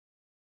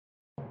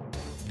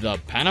The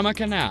Panama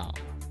Canal,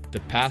 the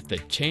path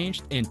that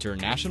changed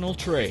international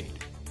trade.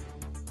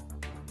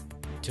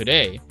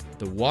 Today,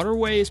 the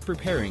waterway is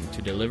preparing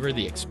to deliver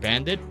the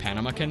expanded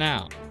Panama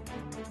Canal.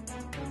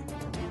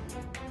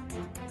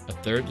 A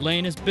third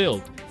lane is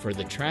built for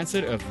the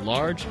transit of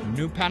large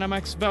new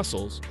Panamax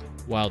vessels,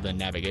 while the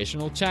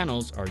navigational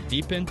channels are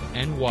deepened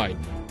and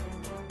widened.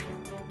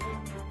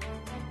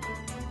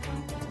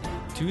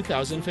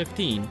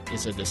 2015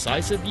 is a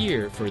decisive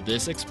year for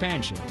this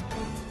expansion.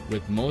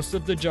 With most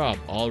of the job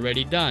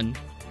already done,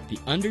 the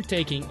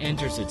undertaking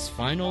enters its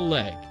final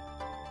leg.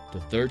 The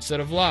third set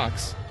of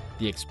locks,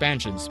 the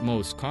expansion's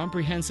most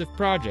comprehensive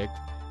project,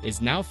 is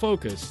now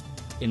focused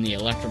in the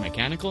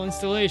electromechanical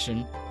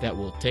installation that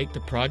will take the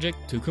project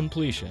to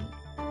completion.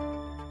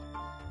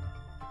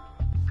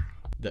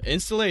 The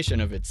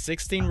installation of its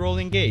 16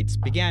 rolling gates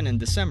began in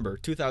December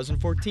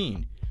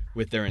 2014,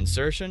 with their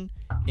insertion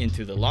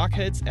into the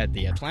lockheads at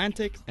the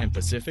Atlantic and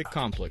Pacific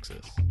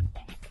complexes.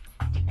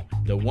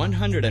 The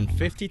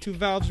 152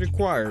 valves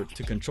required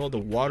to control the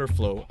water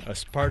flow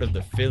as part of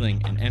the filling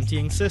and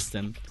emptying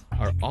system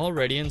are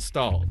already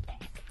installed.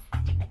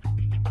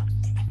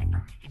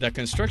 The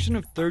construction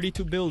of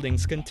 32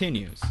 buildings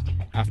continues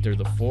after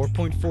the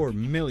 4.4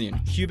 million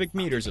cubic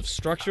meters of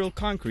structural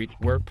concrete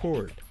were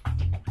poured.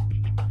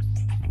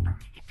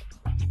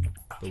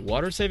 The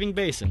water-saving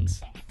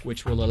basins,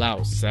 which will allow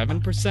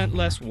 7%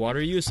 less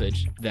water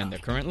usage than the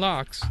current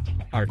locks,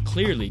 are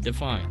clearly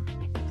defined.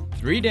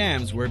 3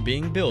 dams were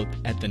being built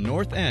at the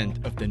north end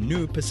of the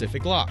new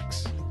Pacific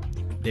locks.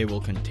 They will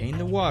contain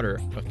the water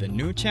of the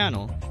new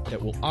channel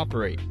that will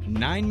operate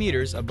 9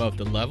 meters above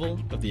the level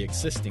of the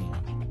existing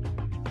one.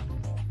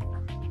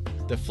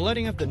 The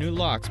flooding of the new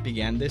locks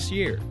began this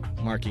year,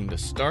 marking the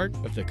start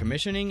of the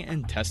commissioning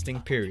and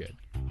testing period.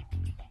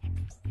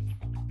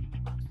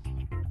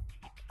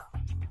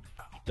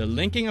 The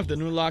linking of the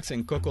new locks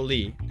in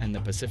Cocoli and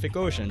the Pacific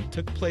Ocean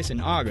took place in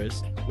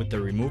August with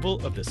the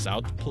removal of the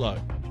south plug.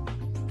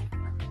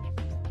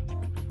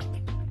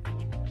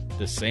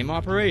 The same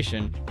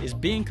operation is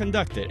being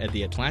conducted at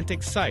the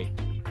Atlantic site,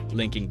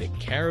 linking the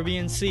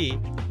Caribbean Sea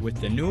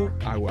with the new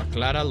Agua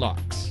Clara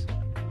locks.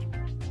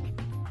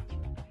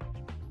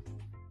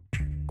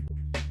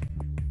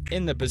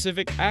 In the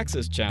Pacific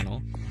Access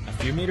Channel, a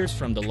few meters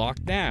from the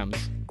locked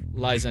dams,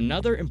 lies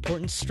another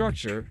important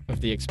structure of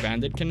the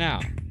expanded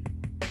canal,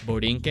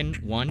 Borinquen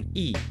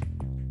 1E,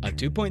 a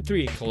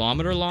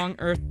 2.3-kilometer-long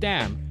earth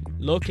dam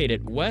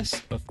located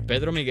west of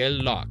Pedro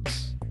Miguel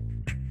locks.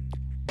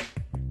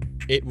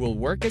 It will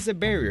work as a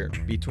barrier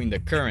between the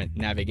current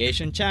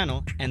navigation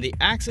channel and the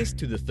access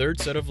to the third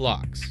set of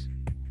locks.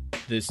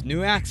 This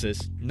new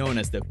access, known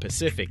as the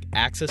Pacific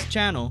Access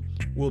Channel,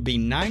 will be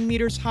 9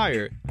 meters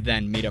higher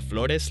than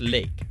Miraflores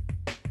Lake.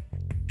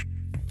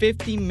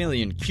 50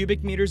 million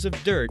cubic meters of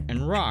dirt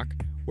and rock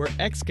were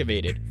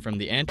excavated from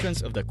the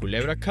entrance of the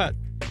Culebra Cut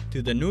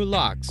to the new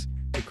locks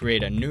to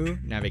create a new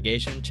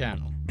navigation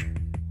channel.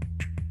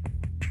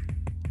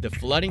 The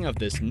flooding of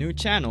this new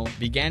channel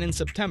began in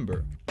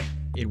September.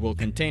 It will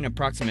contain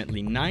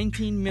approximately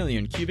 19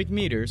 million cubic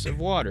meters of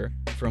water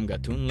from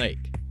Gatun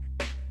Lake.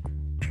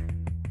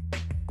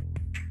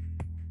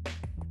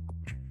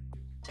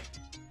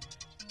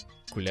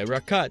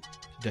 Culebra Cut,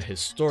 the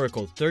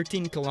historical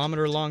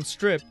 13-kilometer-long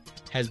strip,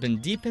 has been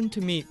deepened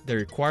to meet the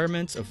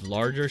requirements of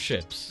larger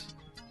ships.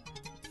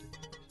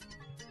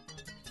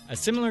 A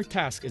similar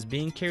task is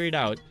being carried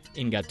out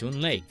in Gatun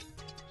Lake,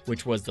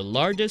 which was the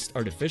largest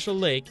artificial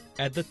lake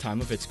at the time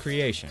of its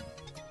creation.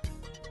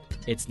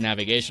 Its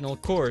navigational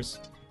course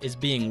is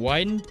being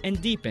widened and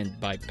deepened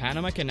by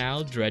Panama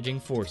Canal dredging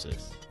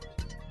forces.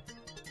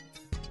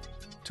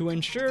 To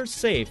ensure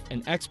safe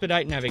and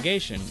expedite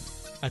navigation,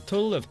 a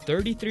total of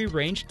 33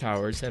 range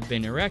towers have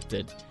been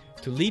erected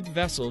to lead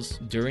vessels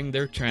during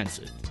their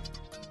transit.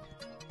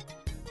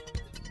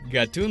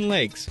 Gatun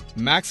Lake's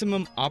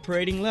maximum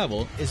operating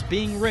level is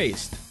being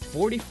raised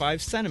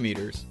 45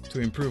 centimeters to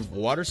improve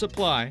water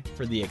supply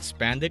for the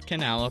expanded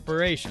canal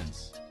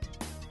operations.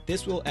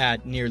 This will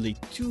add nearly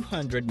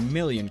 200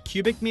 million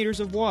cubic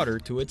meters of water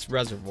to its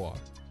reservoir.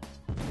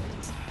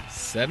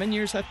 7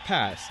 years have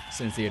passed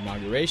since the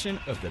inauguration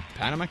of the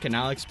Panama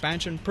Canal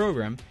Expansion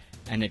Program,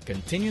 and it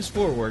continues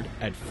forward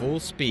at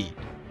full speed.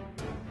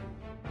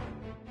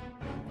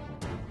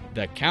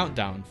 The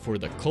countdown for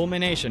the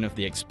culmination of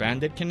the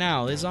expanded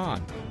canal is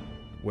on,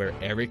 where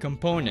every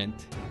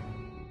component,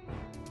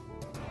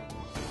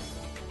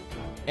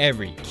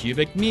 every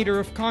cubic meter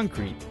of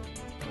concrete,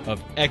 of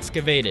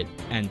excavated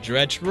and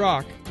dredged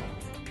rock,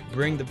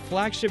 bring the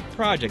flagship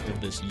project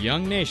of this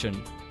young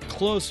nation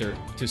closer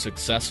to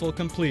successful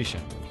completion.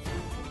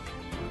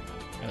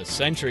 A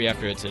century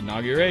after its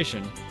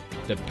inauguration,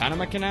 the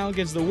Panama Canal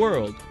gives the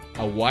world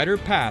a wider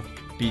path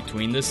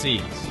between the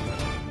seas.